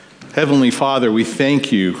Heavenly Father, we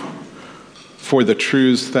thank you for the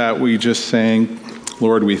truths that we just sang.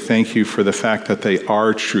 Lord, we thank you for the fact that they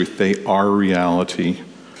are truth, they are reality.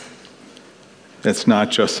 It's not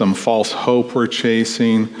just some false hope we're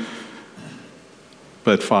chasing,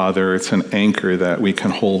 but Father, it's an anchor that we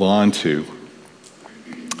can hold on to.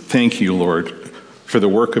 Thank you, Lord, for the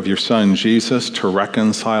work of your Son, Jesus, to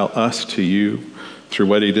reconcile us to you through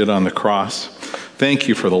what he did on the cross. Thank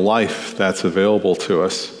you for the life that's available to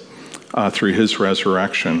us through his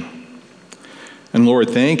resurrection. And Lord,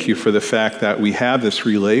 thank you for the fact that we have this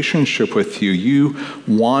relationship with you. You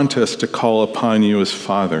want us to call upon you as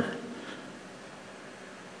Father.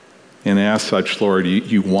 And as such, Lord,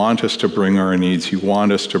 you want us to bring our needs. You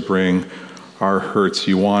want us to bring our hurts.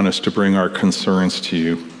 You want us to bring our concerns to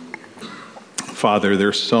you. Father,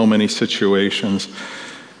 there's so many situations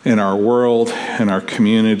in our world, in our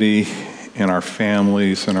community, in our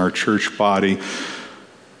families, in our church body.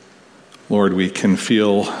 Lord, we can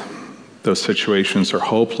feel those situations are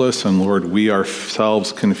hopeless, and Lord, we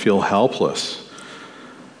ourselves can feel helpless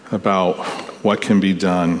about what can be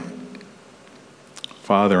done.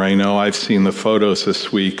 Father, I know I've seen the photos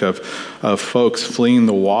this week of folks fleeing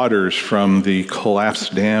the waters from the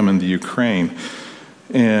collapsed dam in the Ukraine.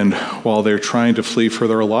 And while they're trying to flee for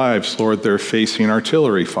their lives, Lord, they're facing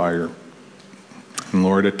artillery fire. And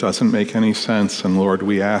Lord, it doesn't make any sense. And Lord,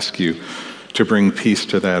 we ask you to bring peace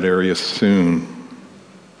to that area soon.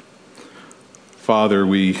 Father,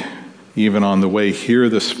 we, even on the way here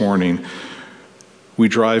this morning, we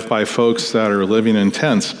drive by folks that are living in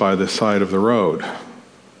tents by the side of the road.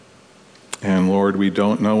 And Lord, we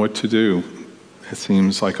don't know what to do. It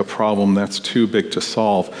seems like a problem that's too big to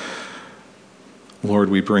solve. Lord,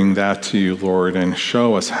 we bring that to you, Lord, and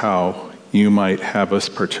show us how you might have us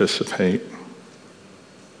participate.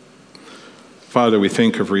 Father, we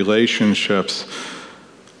think of relationships.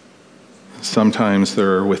 Sometimes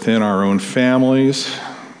they're within our own families.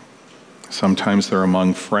 Sometimes they're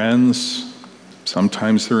among friends.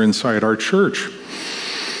 Sometimes they're inside our church.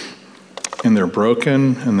 And they're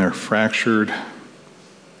broken and they're fractured.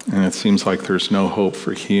 And it seems like there's no hope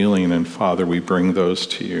for healing. And Father, we bring those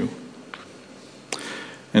to you.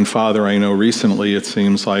 And Father, I know recently it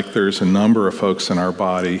seems like there's a number of folks in our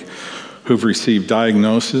body who've received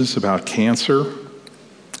diagnoses about cancer.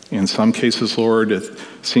 In some cases, Lord, it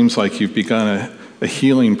seems like you've begun a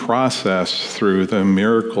healing process through the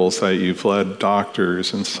miracles that you've led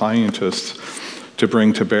doctors and scientists to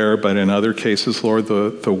bring to bear. But in other cases, Lord,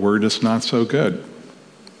 the word is not so good.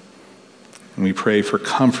 And we pray for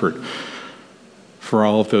comfort for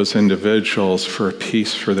all of those individuals, for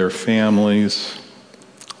peace for their families.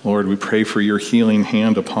 Lord, we pray for your healing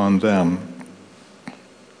hand upon them.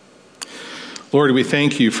 Lord, we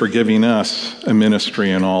thank you for giving us a ministry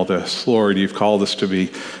in all this. Lord, you've called us to be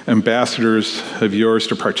ambassadors of yours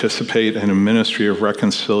to participate in a ministry of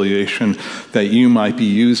reconciliation, that you might be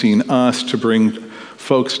using us to bring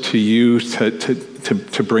folks to you,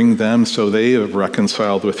 to bring them so they have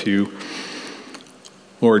reconciled with you.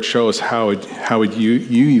 Lord, show us how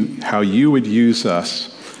you would use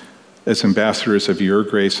us as ambassadors of your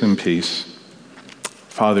grace and peace.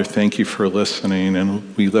 Father, thank you for listening,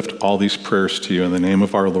 and we lift all these prayers to you in the name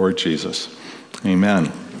of our Lord Jesus.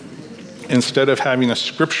 Amen. Instead of having a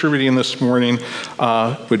scripture reading this morning,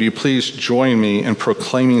 would you please join me in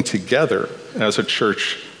proclaiming together as a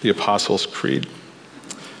church the Apostles' Creed?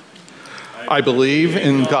 I believe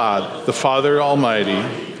in God, the Father Almighty,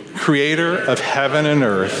 creator of heaven and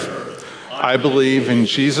earth. I believe in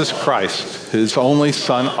Jesus Christ, his only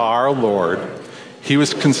Son, our Lord. He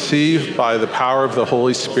was conceived by the power of the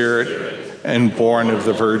Holy Spirit and born of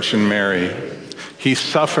the Virgin Mary. He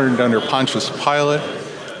suffered under Pontius Pilate,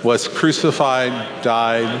 was crucified,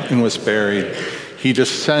 died, and was buried. He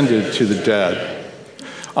descended to the dead.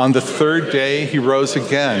 On the third day, he rose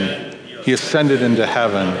again. He ascended into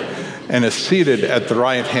heaven and is seated at the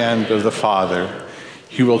right hand of the Father.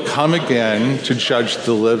 He will come again to judge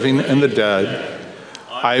the living and the dead.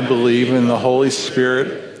 I believe in the Holy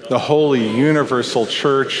Spirit, the holy universal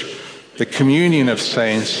church, the communion of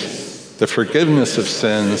saints, the forgiveness of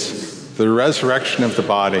sins, the resurrection of the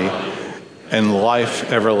body, and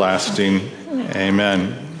life everlasting.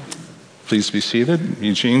 Amen. Please be seated.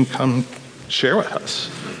 Eugene, come share with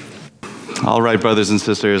us. All right, brothers and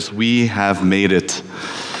sisters, we have made it.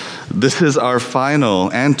 This is our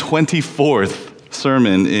final and 24th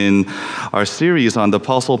sermon in our series on the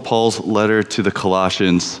Apostle Paul's letter to the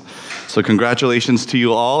Colossians. So congratulations to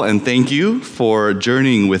you all, and thank you for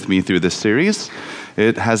journeying with me through this series.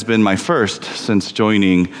 It has been my first since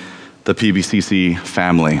joining the PBCC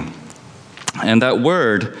family. And that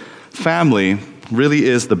word, family, really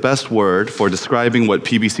is the best word for describing what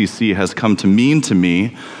PBCC has come to mean to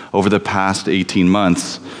me over the past 18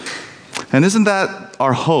 months. And isn't that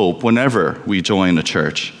our hope whenever we join a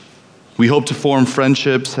church? We hope to form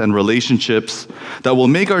friendships and relationships that will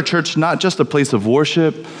make our church not just a place of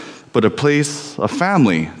worship, but a place, a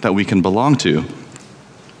family that we can belong to.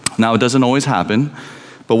 Now, it doesn't always happen,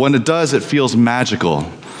 but when it does, it feels magical.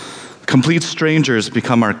 Complete strangers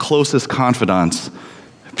become our closest confidants.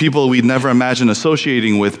 People we'd never imagine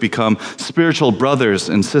associating with become spiritual brothers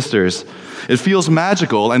and sisters. It feels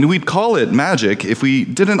magical, and we'd call it magic if we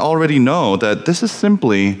didn't already know that this is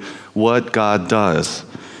simply what God does.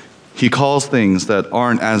 He calls things that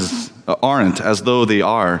aren't as though they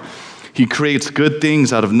are. He creates good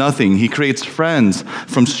things out of nothing. He creates friends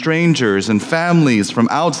from strangers and families from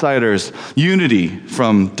outsiders, unity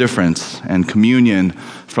from difference, and communion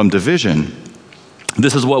from division.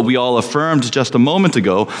 This is what we all affirmed just a moment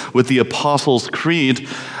ago with the Apostles' Creed.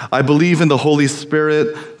 I believe in the Holy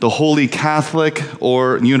Spirit, the Holy Catholic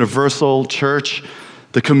or Universal Church,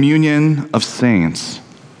 the communion of saints.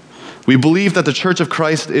 We believe that the Church of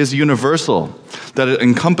Christ is universal, that it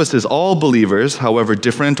encompasses all believers, however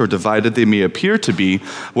different or divided they may appear to be,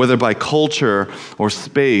 whether by culture or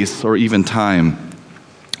space or even time.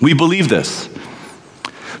 We believe this,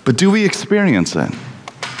 but do we experience it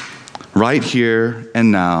right here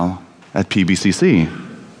and now at PBCC?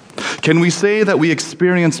 Can we say that we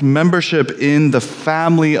experience membership in the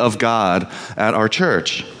family of God at our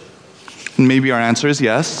church? Maybe our answer is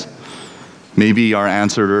yes. Maybe our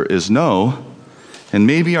answer is no, and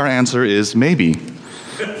maybe our answer is maybe.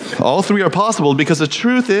 All three are possible because the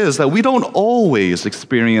truth is that we don't always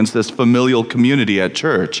experience this familial community at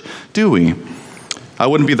church, do we? I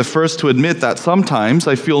wouldn't be the first to admit that sometimes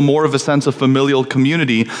I feel more of a sense of familial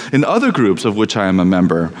community in other groups of which I am a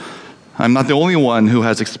member. I'm not the only one who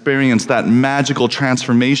has experienced that magical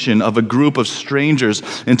transformation of a group of strangers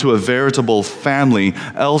into a veritable family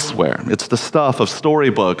elsewhere. It's the stuff of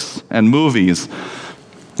storybooks and movies.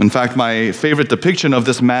 In fact, my favorite depiction of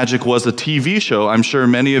this magic was a TV show I'm sure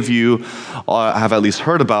many of you have at least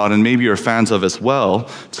heard about, and maybe you're fans of as well.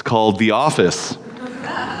 It's called The Office.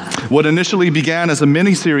 What initially began as a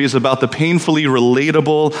miniseries about the painfully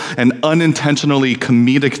relatable and unintentionally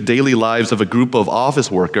comedic daily lives of a group of office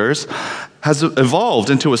workers has evolved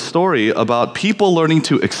into a story about people learning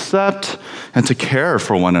to accept and to care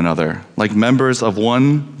for one another, like members of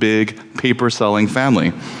one big paper-selling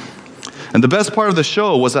family. And the best part of the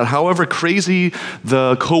show was that however crazy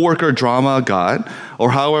the coworker drama got,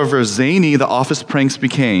 or however zany the office pranks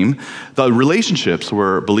became, the relationships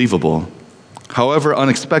were believable. However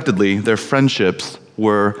unexpectedly, their friendships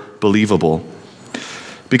were believable.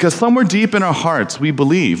 Because somewhere deep in our hearts, we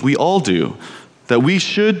believe, we all do, that we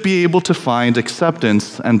should be able to find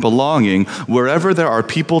acceptance and belonging wherever there are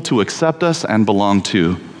people to accept us and belong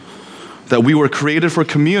to. That we were created for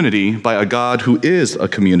community by a God who is a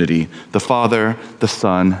community, the Father, the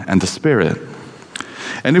Son, and the Spirit.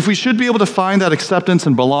 And if we should be able to find that acceptance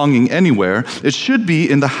and belonging anywhere, it should be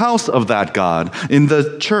in the house of that God, in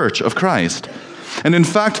the church of Christ. And in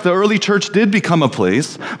fact, the early church did become a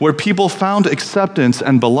place where people found acceptance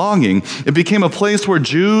and belonging. It became a place where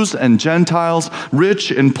Jews and Gentiles,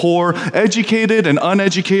 rich and poor, educated and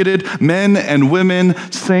uneducated, men and women,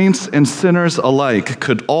 saints and sinners alike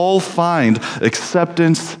could all find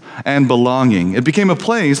acceptance and belonging. It became a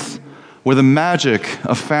place where the magic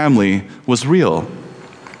of family was real.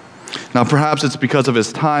 Now, perhaps it's because of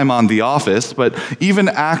his time on The Office, but even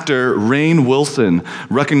actor Rainn Wilson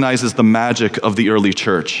recognizes the magic of the early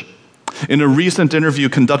church. In a recent interview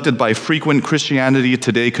conducted by frequent Christianity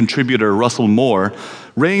Today contributor Russell Moore,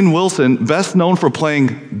 Rainn Wilson, best known for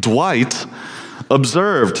playing Dwight,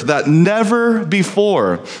 observed that never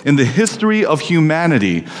before in the history of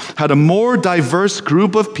humanity had a more diverse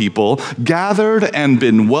group of people gathered and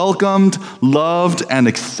been welcomed, loved, and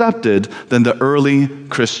accepted than the early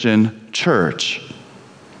Christian church.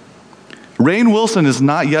 Rainn Wilson is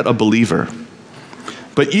not yet a believer,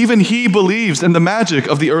 but even he believes in the magic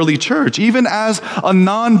of the early church. Even as a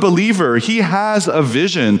non-believer, he has a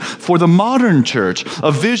vision for the modern church,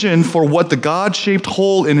 a vision for what the God-shaped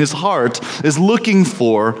hole in his heart is looking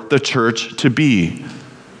for the church to be.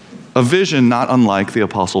 A vision not unlike the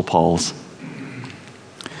Apostle Paul's.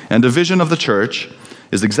 And a vision of the church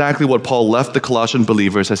is exactly what Paul left the Colossian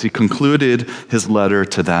believers as he concluded his letter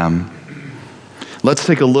to them. Let's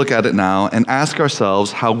take a look at it now and ask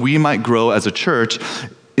ourselves how we might grow as a church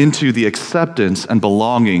into the acceptance and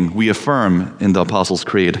belonging we affirm in the Apostles'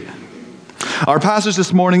 Creed. Our passage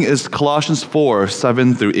this morning is Colossians 4,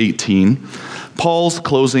 7 through 18. Paul's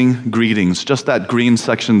closing greetings, just that green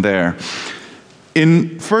section there.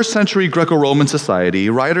 In first century Greco-Roman society,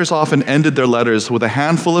 writers often ended their letters with a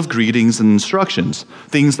handful of greetings and instructions,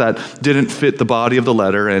 things that didn't fit the body of the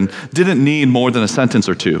letter and didn't need more than a sentence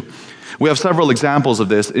or two. We have several examples of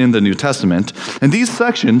this in the New Testament, and these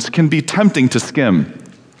sections can be tempting to skim.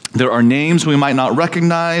 There are names we might not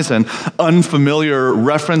recognize and unfamiliar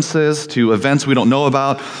references to events we don't know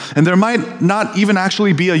about, and there might not even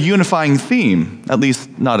actually be a unifying theme, at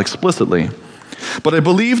least not explicitly. But I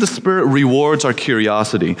believe the Spirit rewards our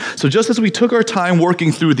curiosity. So just as we took our time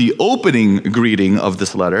working through the opening greeting of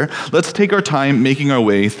this letter, let's take our time making our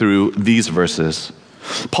way through these verses.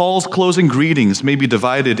 Paul's closing greetings may be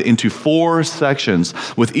divided into 4 sections,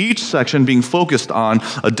 with each section being focused on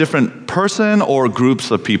a different person or groups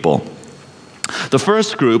of people. The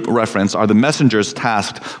first group referenced are the messengers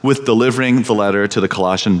tasked with delivering the letter to the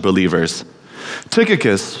Colossian believers.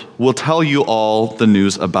 Tychicus will tell you all the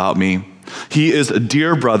news about me. He is a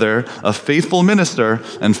dear brother, a faithful minister,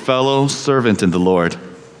 and fellow servant in the Lord.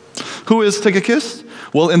 Who is Tychicus?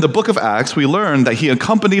 Well, in the book of Acts, we learn that he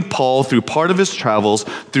accompanied Paul through part of his travels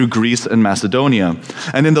through Greece and Macedonia.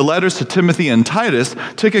 And in the letters to Timothy and Titus,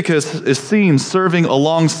 Tychicus is seen serving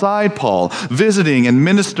alongside Paul, visiting and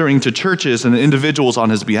ministering to churches and individuals on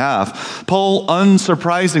his behalf. Paul,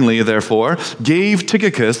 unsurprisingly, therefore, gave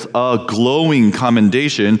Tychicus a glowing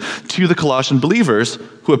commendation to the Colossian believers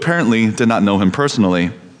who apparently did not know him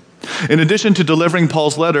personally. In addition to delivering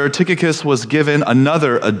Paul's letter, Tychicus was given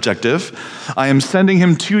another adjective. I am sending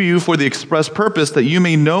him to you for the express purpose that you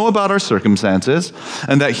may know about our circumstances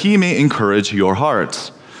and that he may encourage your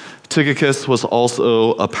hearts. Tychicus was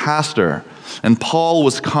also a pastor, and Paul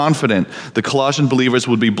was confident the Colossian believers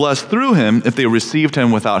would be blessed through him if they received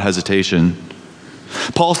him without hesitation.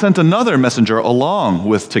 Paul sent another messenger along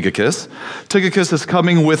with Tychicus. Tychicus is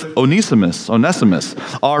coming with Onesimus,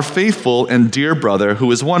 our faithful and dear brother who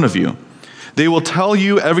is one of you. They will tell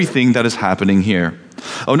you everything that is happening here.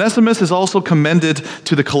 Onesimus is also commended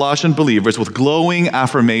to the Colossian believers with glowing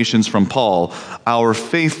affirmations from Paul, our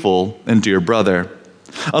faithful and dear brother.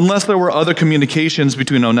 Unless there were other communications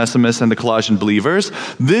between Onesimus and the Colossian believers,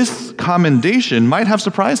 this commendation might have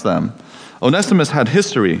surprised them. Onesimus had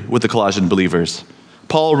history with the Colossian believers.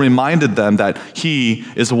 Paul reminded them that he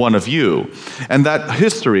is one of you, and that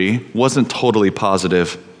history wasn't totally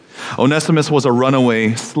positive. Onesimus was a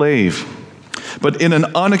runaway slave. But in an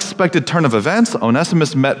unexpected turn of events,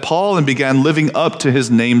 Onesimus met Paul and began living up to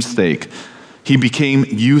his namesake. He became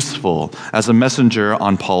useful as a messenger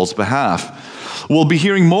on Paul's behalf. We'll be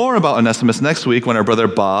hearing more about Onesimus next week when our brother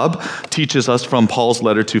Bob teaches us from Paul's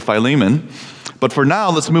letter to Philemon. But for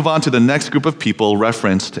now, let's move on to the next group of people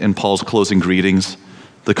referenced in Paul's closing greetings,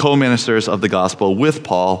 the co-ministers of the gospel with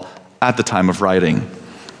Paul at the time of writing.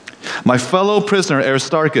 My fellow prisoner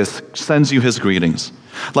Aristarchus sends you his greetings.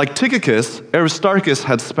 Like Tychicus, Aristarchus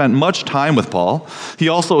had spent much time with Paul. He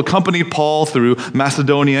also accompanied Paul through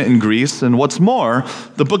Macedonia and Greece. And what's more,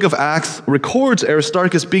 the book of Acts records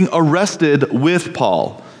Aristarchus being arrested with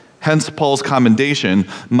Paul. Hence Paul's commendation,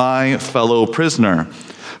 my fellow prisoner.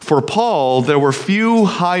 For Paul, there were few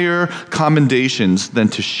higher commendations than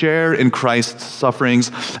to share in Christ's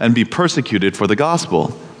sufferings and be persecuted for the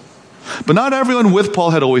gospel. But not everyone with Paul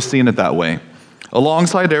had always seen it that way.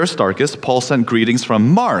 Alongside Aristarchus, Paul sent greetings from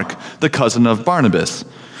Mark, the cousin of Barnabas.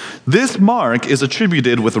 This Mark is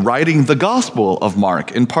attributed with writing the Gospel of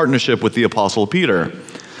Mark in partnership with the Apostle Peter.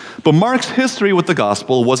 But Mark's history with the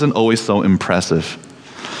gospel wasn't always so impressive.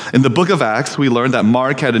 In the book of Acts, we learn that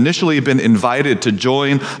Mark had initially been invited to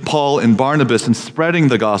join Paul and Barnabas in spreading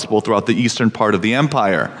the gospel throughout the eastern part of the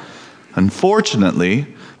empire. Unfortunately,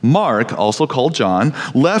 Mark, also called John,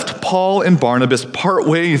 left Paul and Barnabas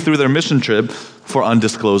partway through their mission trip for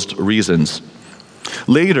undisclosed reasons.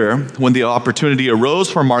 Later, when the opportunity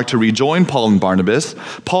arose for Mark to rejoin Paul and Barnabas,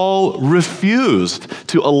 Paul refused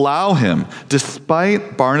to allow him,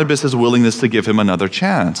 despite Barnabas' willingness to give him another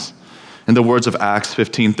chance. In the words of Acts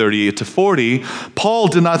 15:38-40, Paul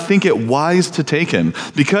did not think it wise to take him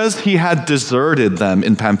because he had deserted them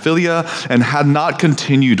in Pamphylia and had not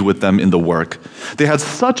continued with them in the work. They had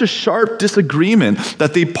such a sharp disagreement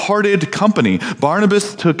that they parted company.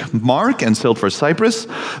 Barnabas took Mark and sailed for Cyprus,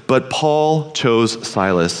 but Paul chose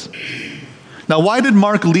Silas. Now, why did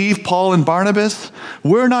Mark leave Paul and Barnabas?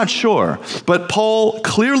 We're not sure, but Paul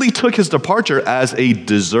clearly took his departure as a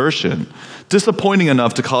desertion, disappointing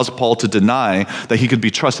enough to cause Paul to deny that he could be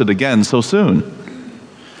trusted again so soon.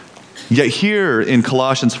 Yet here in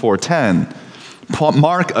Colossians 4:10,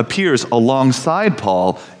 Mark appears alongside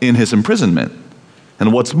Paul in his imprisonment.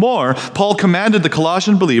 And what's more, Paul commanded the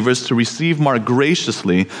Colossian believers to receive Mark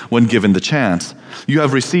graciously when given the chance. You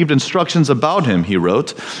have received instructions about him, he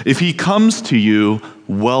wrote. If he comes to you,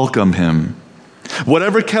 welcome him.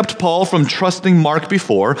 Whatever kept Paul from trusting Mark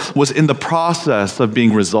before was in the process of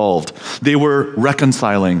being resolved. They were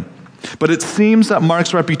reconciling. But it seems that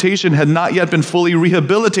Mark's reputation had not yet been fully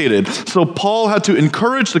rehabilitated, so Paul had to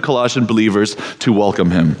encourage the Colossian believers to welcome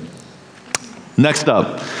him. Next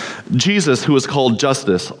up, Jesus, who is called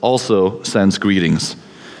Justus, also sends greetings.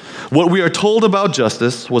 What we are told about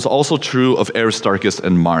Justus was also true of Aristarchus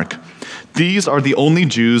and Mark. These are the only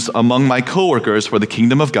Jews among my co-workers for the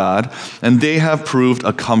kingdom of God, and they have proved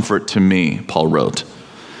a comfort to me, Paul wrote.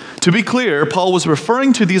 To be clear, Paul was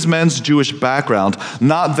referring to these men's Jewish background,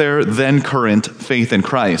 not their then current faith in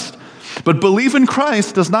Christ. But belief in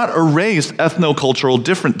Christ does not erase ethno-cultural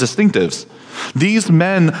distinctives. These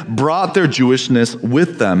men brought their Jewishness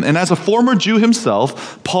with them, and as a former Jew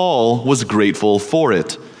himself, Paul was grateful for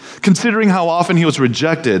it. Considering how often he was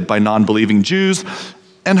rejected by non-believing Jews,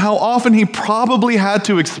 and how often he probably had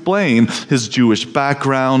to explain his Jewish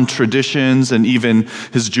background, traditions, and even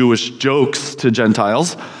his Jewish jokes to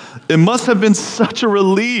Gentiles, it must have been such a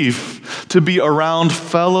relief to be around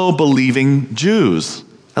fellow believing Jews,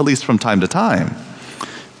 at least from time to time.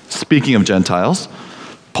 Speaking of Gentiles,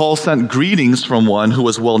 Paul sent greetings from one who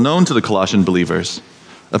was well known to the Colossian believers.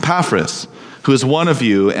 Epaphras, who is one of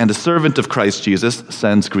you and a servant of Christ Jesus,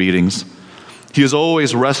 sends greetings. He is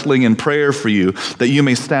always wrestling in prayer for you, that you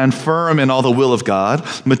may stand firm in all the will of God,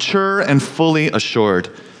 mature and fully assured.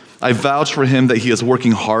 I vouch for him that he is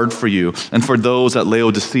working hard for you and for those at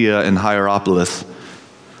Laodicea and Hierapolis.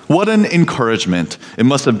 What an encouragement it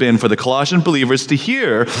must have been for the Colossian believers to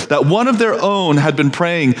hear that one of their own had been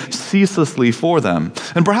praying ceaselessly for them.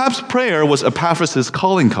 And perhaps prayer was Epaphras'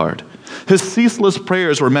 calling card. His ceaseless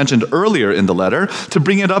prayers were mentioned earlier in the letter. To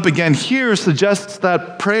bring it up again here suggests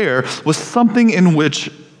that prayer was something in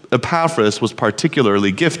which Epaphras was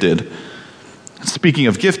particularly gifted. Speaking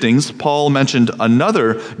of giftings, Paul mentioned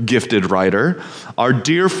another gifted writer. Our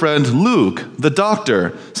dear friend Luke, the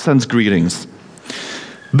doctor, sends greetings.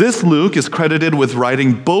 This Luke is credited with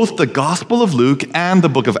writing both the Gospel of Luke and the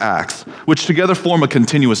book of Acts, which together form a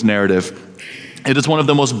continuous narrative. It is one of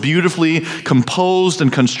the most beautifully composed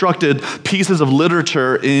and constructed pieces of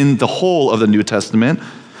literature in the whole of the New Testament.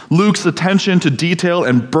 Luke's attention to detail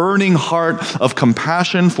and burning heart of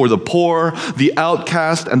compassion for the poor, the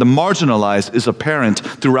outcast, and the marginalized is apparent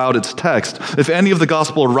throughout its text. If any of the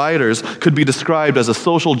gospel writers could be described as a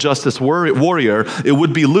social justice warrior, it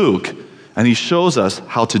would be Luke, and he shows us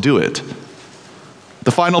how to do it.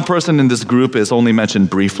 The final person in this group is only mentioned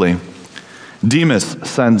briefly. Demas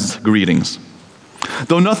sends greetings.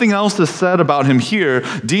 Though nothing else is said about him here,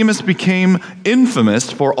 Demas became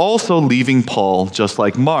infamous for also leaving Paul, just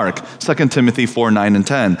like Mark. 2 Timothy 4:9 and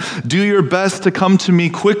 10. Do your best to come to me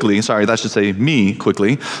quickly. Sorry, that should say me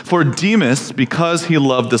quickly. For Demas, because he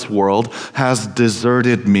loved this world, has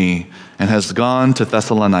deserted me and has gone to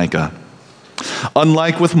Thessalonica.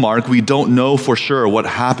 Unlike with Mark, we don't know for sure what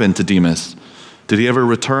happened to Demas. Did he ever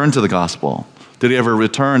return to the gospel? Did he ever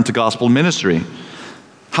return to gospel ministry?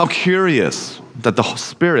 How curious that the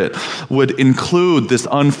Spirit would include this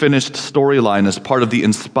unfinished storyline as part of the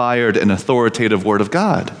inspired and authoritative Word of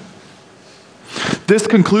God. This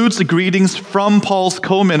concludes the greetings from Paul's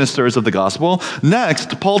co-ministers of the gospel.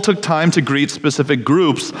 Next, Paul took time to greet specific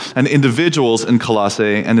groups and individuals in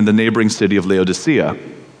Colossae and in the neighboring city of Laodicea.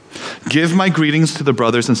 Give my greetings to the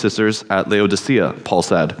brothers and sisters at Laodicea, Paul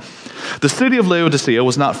said. The city of Laodicea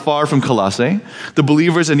was not far from Colossae. The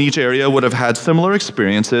believers in each area would have had similar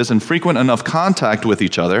experiences and frequent enough contact with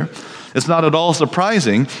each other. It's not at all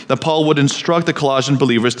surprising that Paul would instruct the Colossian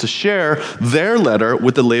believers to share their letter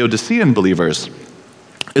with the Laodicean believers.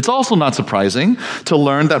 It's also not surprising to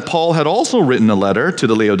learn that Paul had also written a letter to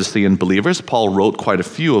the Laodicean believers. Paul wrote quite a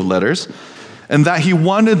few of letters. And that he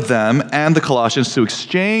wanted them and the Colossians to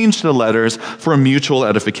exchange the letters for mutual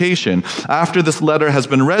edification. After this letter has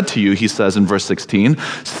been read to you, he says in verse 16,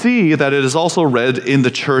 see that it is also read in the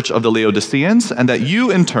church of the Laodiceans, and that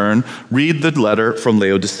you in turn read the letter from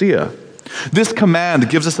Laodicea. This command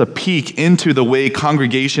gives us a peek into the way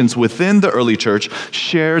congregations within the early church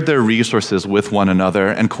shared their resources with one another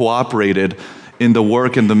and cooperated in the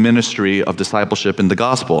work and the ministry of discipleship in the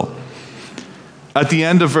gospel. At the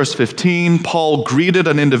end of verse 15, Paul greeted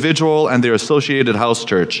an individual and their associated house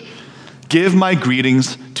church. Give my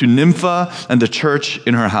greetings to Nympha and the church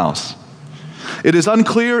in her house. It is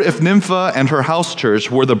unclear if Nympha and her house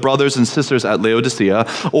church were the brothers and sisters at Laodicea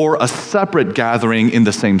or a separate gathering in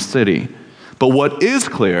the same city. But what is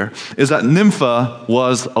clear is that Nympha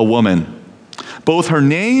was a woman. Both her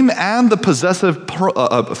name and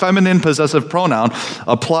the feminine possessive pronoun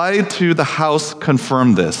applied to the house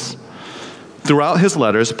confirm this. Throughout his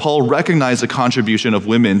letters, Paul recognized the contribution of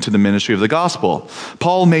women to the ministry of the gospel.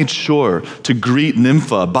 Paul made sure to greet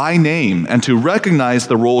Nympha by name and to recognize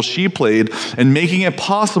the role she played in making it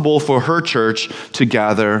possible for her church to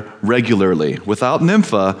gather regularly. Without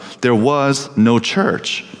Nympha, there was no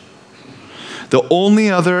church. The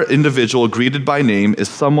only other individual greeted by name is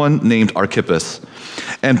someone named Archippus.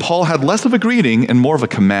 And Paul had less of a greeting and more of a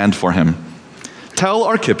command for him. Tell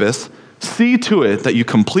Archippus, see to it that you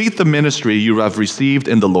complete the ministry you have received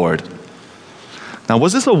in the Lord. Now,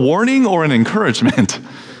 was this a warning or an encouragement?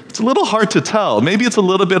 It's a little hard to tell. Maybe it's a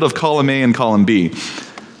little bit of column A and column B.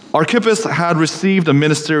 Archippus had received a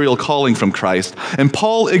ministerial calling from Christ, and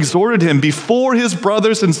Paul exhorted him before his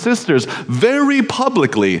brothers and sisters very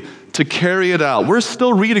publicly to carry it out. We're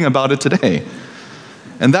still reading about it today.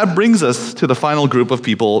 And that brings us to the final group of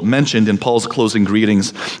people mentioned in Paul's closing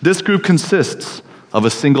greetings. This group consists of a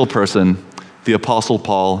single person, the Apostle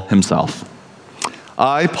Paul himself.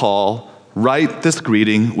 I, Paul, write this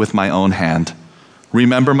greeting with my own hand.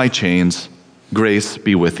 Remember my chains. Grace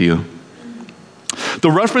be with you. The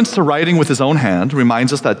reference to writing with his own hand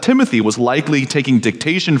reminds us that Timothy was likely taking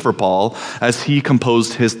dictation for Paul as he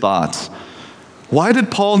composed his thoughts. Why did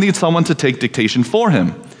Paul need someone to take dictation for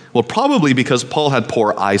him? Well, probably because Paul had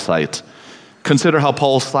poor eyesight. Consider how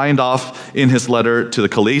Paul signed off in his letter to the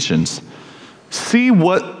Galatians. See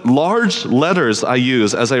what large letters I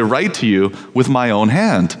use as I write to you with my own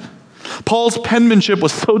hand. Paul's penmanship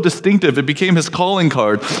was so distinctive, it became his calling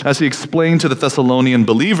card as he explained to the Thessalonian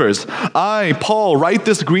believers, I, Paul, write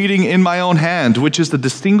this greeting in my own hand, which is the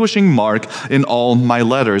distinguishing mark in all my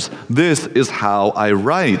letters. This is how I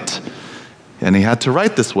write. And he had to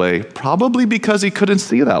write this way, probably because he couldn't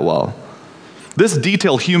see that well. This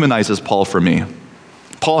detail humanizes Paul for me.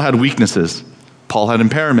 Paul had weaknesses. Paul had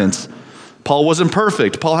impairments. Paul wasn't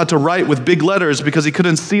perfect. Paul had to write with big letters because he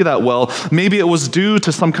couldn't see that well. Maybe it was due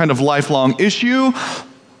to some kind of lifelong issue,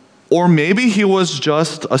 or maybe he was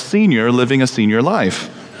just a senior living a senior life.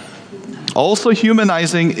 Also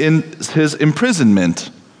humanizing in his imprisonment.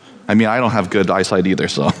 I mean, I don't have good eyesight either,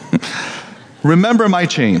 so. Remember my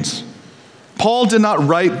chains. Paul did not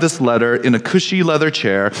write this letter in a cushy leather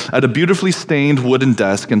chair at a beautifully stained wooden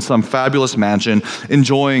desk in some fabulous mansion,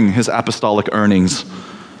 enjoying his apostolic earnings.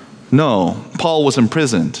 No, Paul was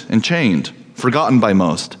imprisoned and chained, forgotten by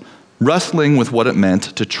most, wrestling with what it meant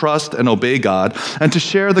to trust and obey God and to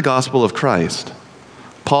share the gospel of Christ.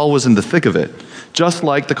 Paul was in the thick of it, just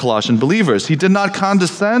like the Colossian believers. He did not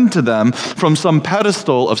condescend to them from some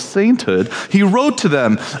pedestal of sainthood. He wrote to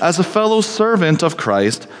them as a fellow servant of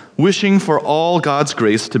Christ, wishing for all God's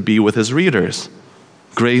grace to be with his readers.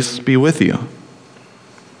 Grace be with you.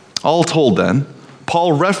 All told then,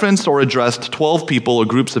 Paul referenced or addressed 12 people or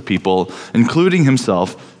groups of people, including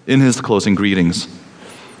himself, in his closing greetings.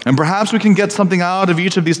 And perhaps we can get something out of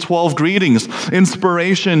each of these 12 greetings.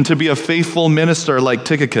 Inspiration to be a faithful minister like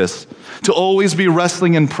Tychicus, to always be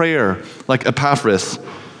wrestling in prayer like Epaphras,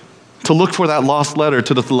 to look for that lost letter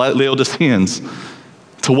to the Laodiceans,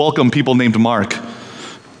 to welcome people named Mark.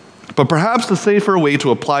 But perhaps the safer way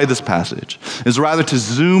to apply this passage is rather to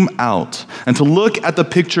zoom out and to look at the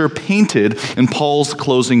picture painted in Paul's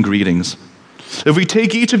closing greetings. If we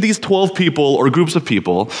take each of these 12 people or groups of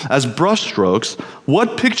people as brushstrokes,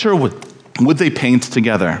 what picture would they paint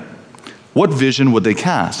together? What vision would they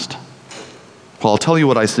cast? Well, I'll tell you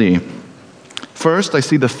what I see. First, I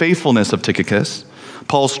see the faithfulness of Tychicus,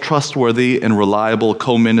 Paul's trustworthy and reliable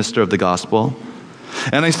co-minister of the gospel.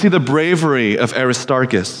 And I see the bravery of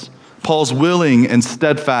Aristarchus, Paul's willing and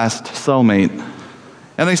steadfast cellmate.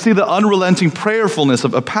 And I see the unrelenting prayerfulness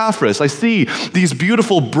of Epaphras. I see these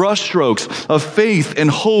beautiful brushstrokes of faith and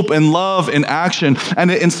hope and love in action, and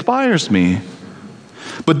it inspires me.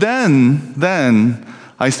 But then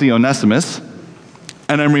I see Onesimus,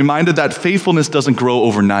 and I'm reminded that faithfulness doesn't grow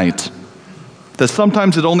overnight, that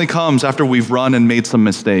sometimes it only comes after we've run and made some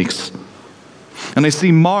mistakes. And I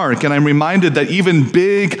see Mark, and I'm reminded that even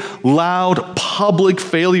big, loud, public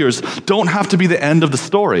failures don't have to be the end of the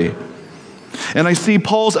story. And I see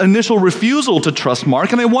Paul's initial refusal to trust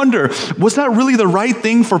Mark, and I wonder, was that really the right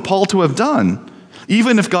thing for Paul to have done?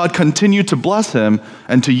 Even if God continued to bless him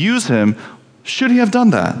and to use him, should he have done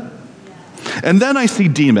that? And then I see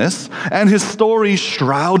Demas and his story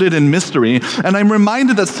shrouded in mystery, and I'm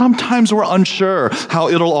reminded that sometimes we're unsure how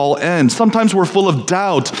it'll all end. Sometimes we're full of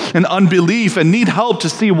doubt and unbelief and need help to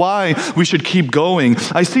see why we should keep going.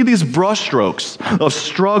 I see these brushstrokes of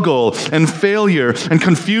struggle and failure and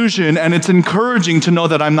confusion, and it's encouraging to know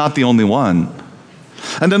that I'm not the only one.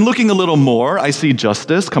 And then looking a little more, I see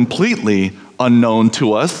Justus, completely unknown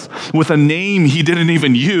to us, with a name he didn't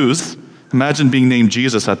even use. Imagine being named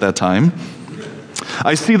Jesus at that time.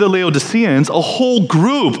 I see the Laodiceans, a whole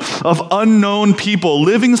group of unknown people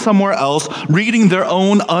living somewhere else, reading their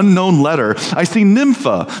own unknown letter. I see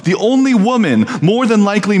Nympha, the only woman more than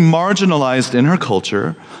likely marginalized in her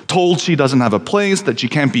culture, told she doesn't have a place, that she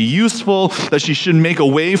can't be useful, that she should make a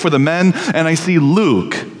way for the men. And I see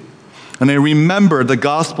Luke. And I remember the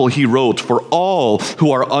gospel he wrote for all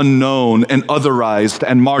who are unknown and otherized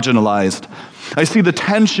and marginalized. I see the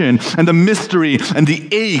tension and the mystery and the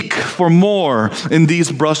ache for more in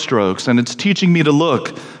these brushstrokes, and it's teaching me to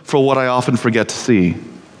look for what I often forget to see.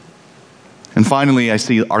 And finally, I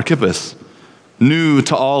see Archippus, new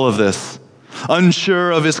to all of this,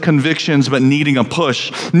 unsure of his convictions, but needing a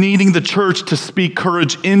push, needing the church to speak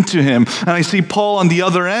courage into him. And I see Paul on the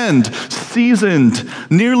other end, seasoned,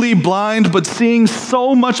 nearly blind, but seeing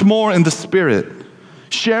so much more in the Spirit,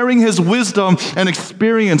 sharing his wisdom and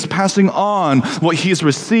experience, passing on what he's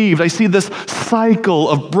received. I see this cycle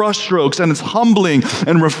of brushstrokes, and it's humbling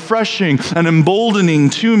and refreshing and emboldening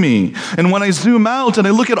to me. And when I zoom out and I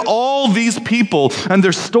look at all these people and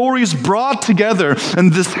their stories brought together in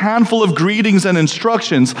this handful of greetings and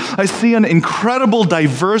instructions, I see an incredible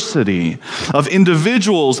diversity of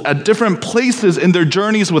individuals at different places in their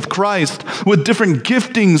journeys with Christ, with different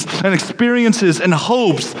giftings and experiences and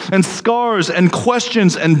hopes and scars and questions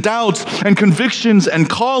and doubts and convictions and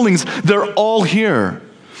callings. They're all here,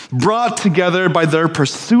 brought together by their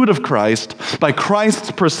pursuit of Christ, by Christ's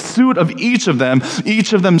pursuit of each of them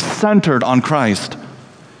centered on Christ.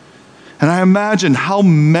 And I imagine how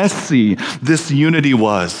messy this unity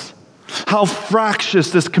was, how fractious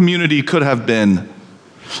this community could have been.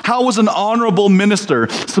 How was an honorable minister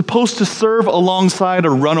supposed to serve alongside a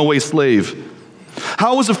runaway slave?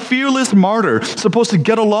 How was a fearless martyr supposed to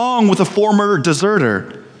get along with a former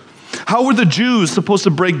deserter? How were the Jews supposed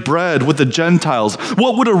to break bread with the Gentiles?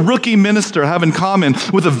 What would a rookie minister have in common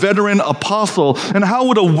with a veteran apostle? And how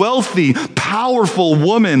would a wealthy, powerful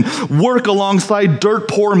woman work alongside dirt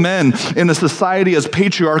poor men in a society as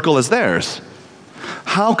patriarchal as theirs?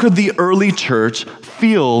 How could the early church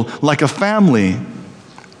feel like a family?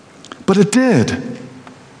 But it did.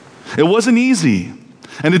 It wasn't easy.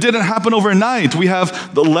 And it didn't happen overnight. We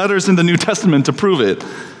have the letters in the New Testament to prove it.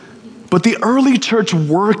 But the early church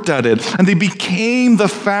worked at it, and they became the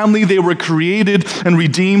family they were created and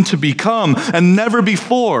redeemed to become. And never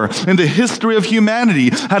before in the history of humanity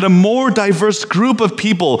had a more diverse group of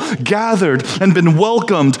people gathered and been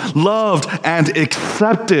welcomed, loved, and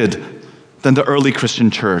accepted than the early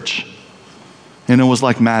Christian church. And it was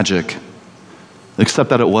like magic, except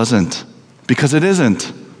that it wasn't, because it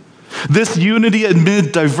isn't. This unity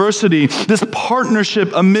amid diversity, this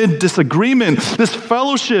partnership amid disagreement, this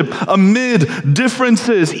fellowship amid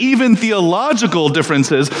differences, even theological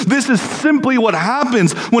differences, this is simply what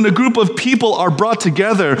happens when a group of people are brought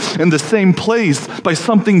together in the same place by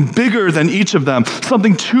something bigger than each of them,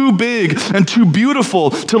 something too big and too beautiful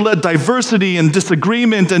to let diversity and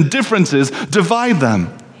disagreement and differences divide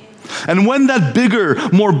them. And when that bigger,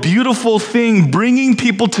 more beautiful thing bringing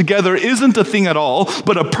people together isn't a thing at all,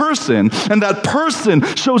 but a person, and that person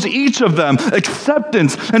shows each of them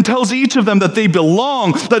acceptance and tells each of them that they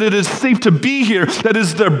belong, that it is safe to be here, that it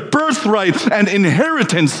is their birthright and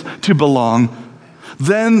inheritance to belong,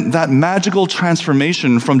 then that magical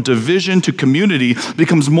transformation from division to community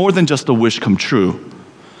becomes more than just a wish come true.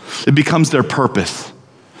 It becomes their purpose.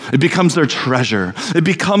 It becomes their treasure. It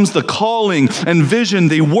becomes the calling and vision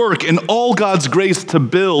they work in all God's grace to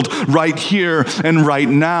build right here and right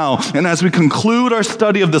now. And as we conclude our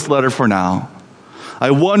study of this letter for now, I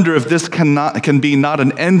wonder if this can be not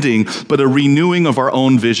an ending, but a renewing of our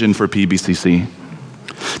own vision for PBCC.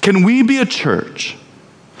 Can we be a church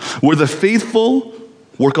where the faithful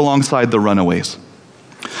work alongside the runaways,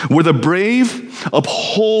 where the brave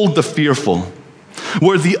uphold the fearful,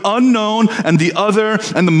 where the unknown and the other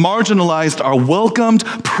and the marginalized are welcomed,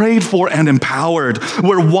 prayed for, and empowered,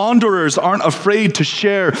 where wanderers aren't afraid to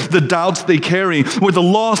share the doubts they carry, where the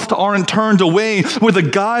lost aren't turned away, where the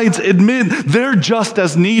guides admit they're just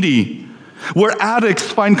as needy, where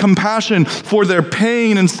addicts find compassion for their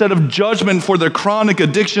pain instead of judgment for their chronic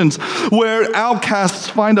addictions, where outcasts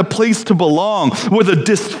find a place to belong, where the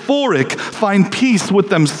dysphoric find peace with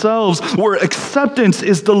themselves, where acceptance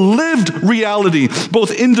is the lived reality, both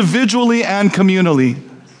individually and communally,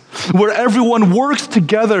 where everyone works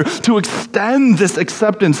together to extend this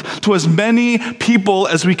acceptance to as many people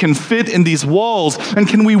as we can fit in these walls. And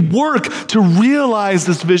can we work to realize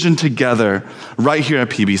this vision together right here at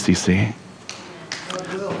PBCC?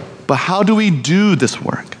 But how do we do this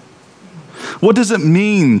work? What does it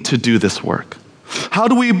mean to do this work? How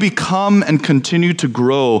do we become and continue to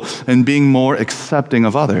grow in being more accepting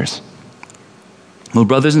of others? Well,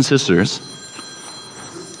 brothers and sisters,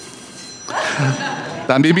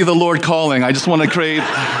 that may be the Lord calling. I just want to create,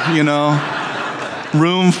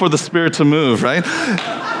 room for the Spirit to move, right?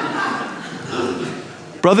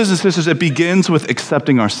 Brothers and sisters, it begins with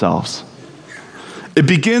accepting ourselves. It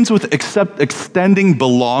begins with extending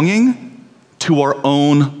belonging to our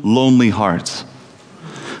own lonely hearts.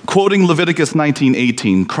 Quoting Leviticus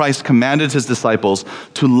 19:18, Christ commanded his disciples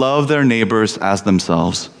to love their neighbors as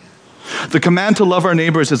themselves. The command to love our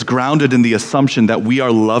neighbors is grounded in the assumption that we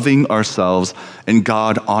are loving ourselves in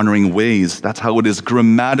God-honoring ways. That's how it is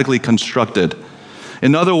grammatically constructed.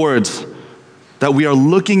 In other words, that we are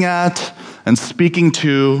looking at and speaking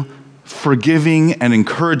to, forgiving and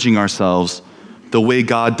encouraging ourselves the way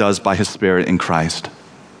God does by his Spirit in Christ.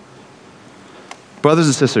 Brothers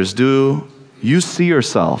and sisters, do you see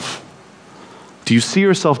yourself? Do you see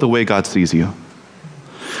yourself the way God sees you?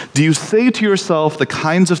 Do you say to yourself the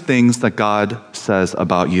kinds of things that God says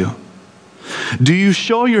about you? Do you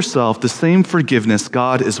show yourself the same forgiveness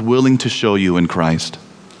God is willing to show you in Christ?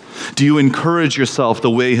 Do you encourage yourself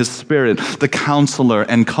the way his Spirit, the counselor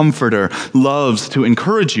and comforter, loves to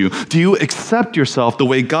encourage you? Do you accept yourself the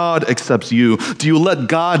way God accepts you? Do you let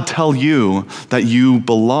God tell you that you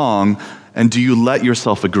belong, and do you let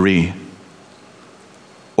yourself agree?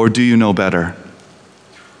 Or do you know better?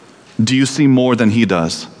 Do you see more than he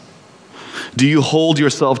does? Do you hold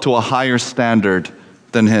yourself to a higher standard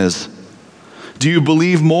than his? Do you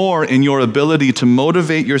believe more in your ability to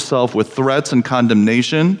motivate yourself with threats and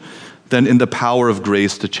condemnation than in the power of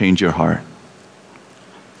grace to change your heart?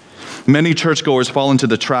 Many churchgoers fall into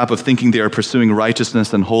the trap of thinking they are pursuing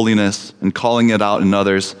righteousness and holiness and calling it out in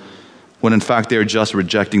others, when in fact they are just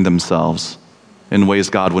rejecting themselves in ways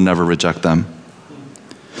God would never reject them.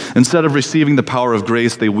 Instead of receiving the power of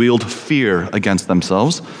grace, they wield fear against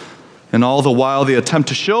themselves, and all the while they attempt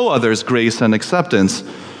to show others grace and acceptance.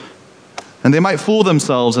 And they might fool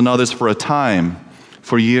themselves and others for a time,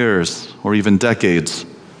 for years, or even decades.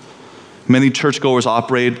 Many churchgoers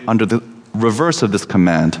operate under the reverse of this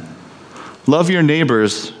command. Love your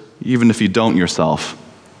neighbors, even if you don't yourself.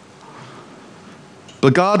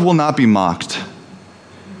 But God will not be mocked.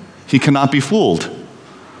 He cannot be fooled.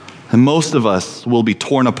 And most of us will be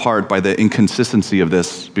torn apart by the inconsistency of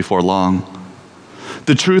this before long.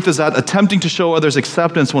 The truth is that attempting to show others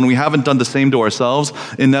acceptance when we haven't done the same to ourselves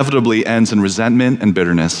inevitably ends in resentment and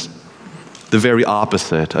bitterness, the very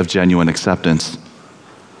opposite of genuine acceptance.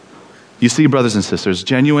 You see, brothers and sisters,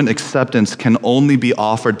 genuine acceptance can only be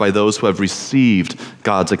offered by those who have received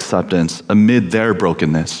God's acceptance amid their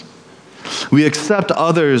brokenness. We accept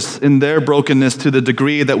others in their brokenness to the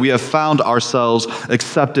degree that we have found ourselves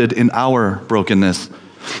accepted in our brokenness.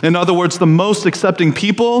 In other words, the most accepting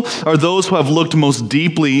people are those who have looked most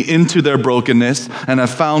deeply into their brokenness and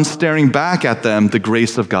have found staring back at them the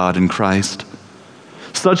grace of God in Christ.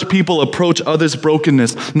 Such people approach others'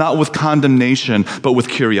 brokenness not with condemnation, but with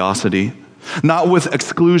curiosity. Not with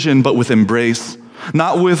exclusion, but with embrace.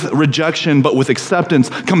 Not with rejection, but with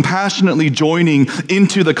acceptance, compassionately joining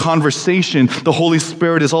into the conversation the Holy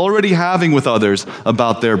Spirit is already having with others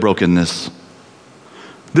about their brokenness.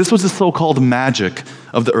 This was the so-called magic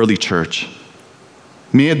of the early church.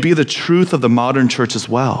 May it be the truth of the modern church as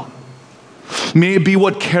well. May it be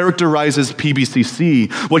what characterizes PBCC,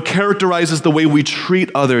 what characterizes the way we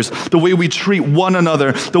treat others, the way we treat one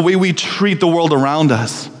another, the way we treat the world around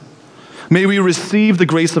us. May we receive the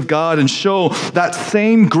grace of God and show that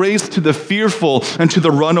same grace to the fearful and to the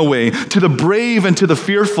runaway, to the brave and to the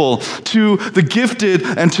fearful, to the gifted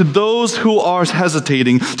and to those who are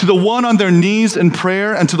hesitating, to the one on their knees in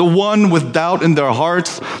prayer and to the one with doubt in their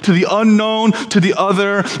hearts, to the unknown, to the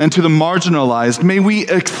other, and to the marginalized. May we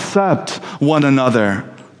accept one another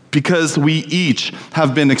because we each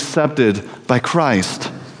have been accepted by Christ.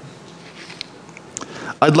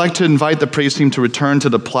 I'd like to invite the praise team to return to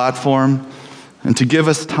the platform and to give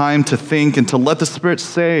us time to think and to let the Spirit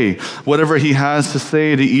say whatever he has to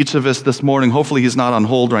say to each of us this morning. Hopefully he's not on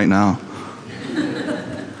hold right now.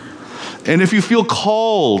 And if you feel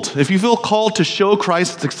called to show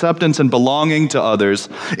Christ's acceptance and belonging to others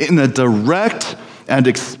in a direct and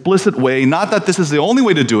explicit way, not that this is the only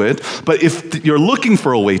way to do it, but if you're looking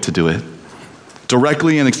for a way to do it,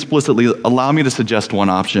 directly and explicitly, allow me to suggest one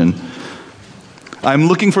option. I'm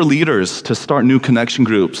looking for leaders to start new connection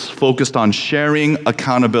groups focused on sharing,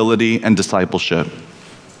 accountability, and discipleship.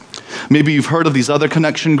 Maybe you've heard of these other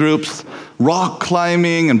connection groups, rock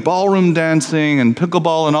climbing and ballroom dancing and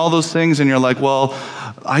pickleball and all those things, and you're like, well,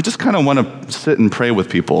 I just kind of want to sit and pray with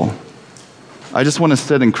people. I just want to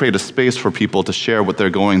sit and create a space for people to share what they're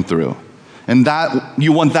going through. And that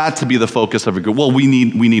you want that to be the focus of a group. Well, we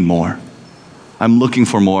need more. I'm looking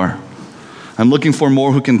for more. I'm looking for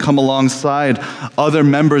more who can come alongside other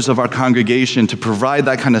members of our congregation to provide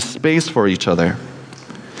that kind of space for each other.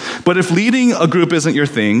 But if leading a group isn't your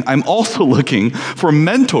thing, I'm also looking for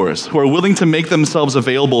mentors who are willing to make themselves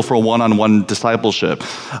available for one-on-one discipleship.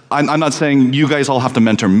 I'm not saying you guys all have to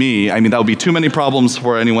mentor me. I mean, that would be too many problems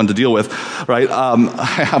for anyone to deal with, right?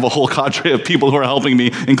 I have a whole cadre of people who are helping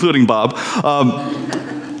me, including Bob.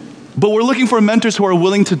 But we're looking for mentors who are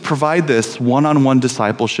willing to provide this one-on-one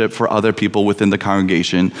discipleship for other people within the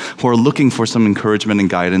congregation who are looking for some encouragement and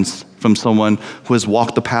guidance from someone who has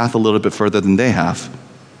walked the path a little bit further than they have.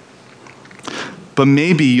 But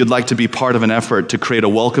maybe you'd like to be part of an effort to create a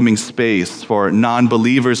welcoming space for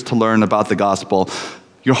non-believers to learn about the gospel.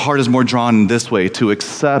 Your heart is more drawn in this way, to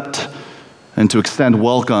accept and to extend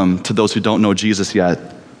welcome to those who don't know Jesus yet.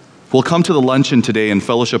 We'll come to the luncheon today in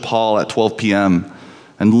Fellowship Hall at 12 p.m.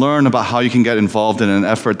 and learn about how you can get involved in an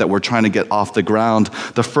effort that we're trying to get off the ground.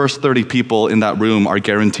 The first 30 people in that room are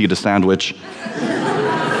guaranteed a sandwich.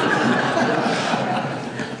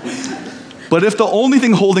 But if the only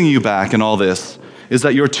thing holding you back in all this is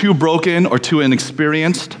that you're too broken or too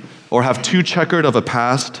inexperienced or have too checkered of a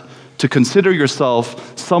past to consider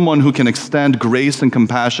yourself someone who can extend grace and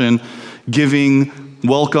compassion, giving,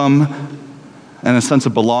 welcome, and a sense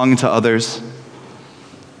of belonging to others,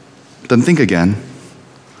 then think again.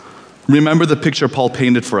 Remember the picture Paul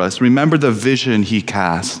painted for us. Remember the vision he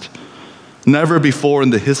cast. Never before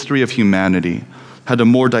in the history of humanity had a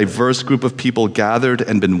more diverse group of people gathered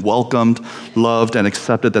and been welcomed, loved, and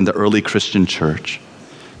accepted than the early Christian church.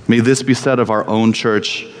 May this be said of our own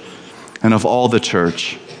church and of all the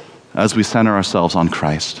church as we center ourselves on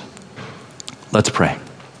Christ. Let's pray.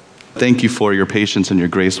 Thank you for your patience and your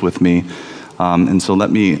grace with me. And so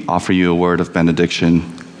let me offer you a word of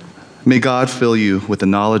benediction. May God fill you with the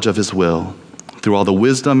knowledge of his will through all the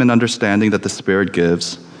wisdom and understanding that the Spirit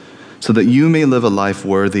gives, so that you may live a life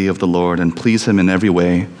worthy of the Lord and please him in every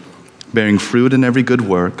way, bearing fruit in every good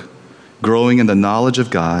work, growing in the knowledge of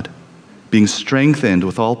God, being strengthened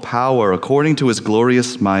with all power according to his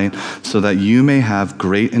glorious might, so that you may have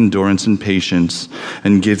great endurance and patience,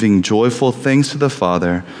 and giving joyful thanks to the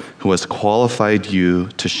Father who has qualified you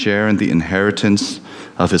to share in the inheritance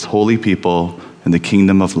of his holy people in the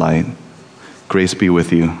kingdom of light. Grace be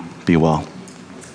with you. Be well.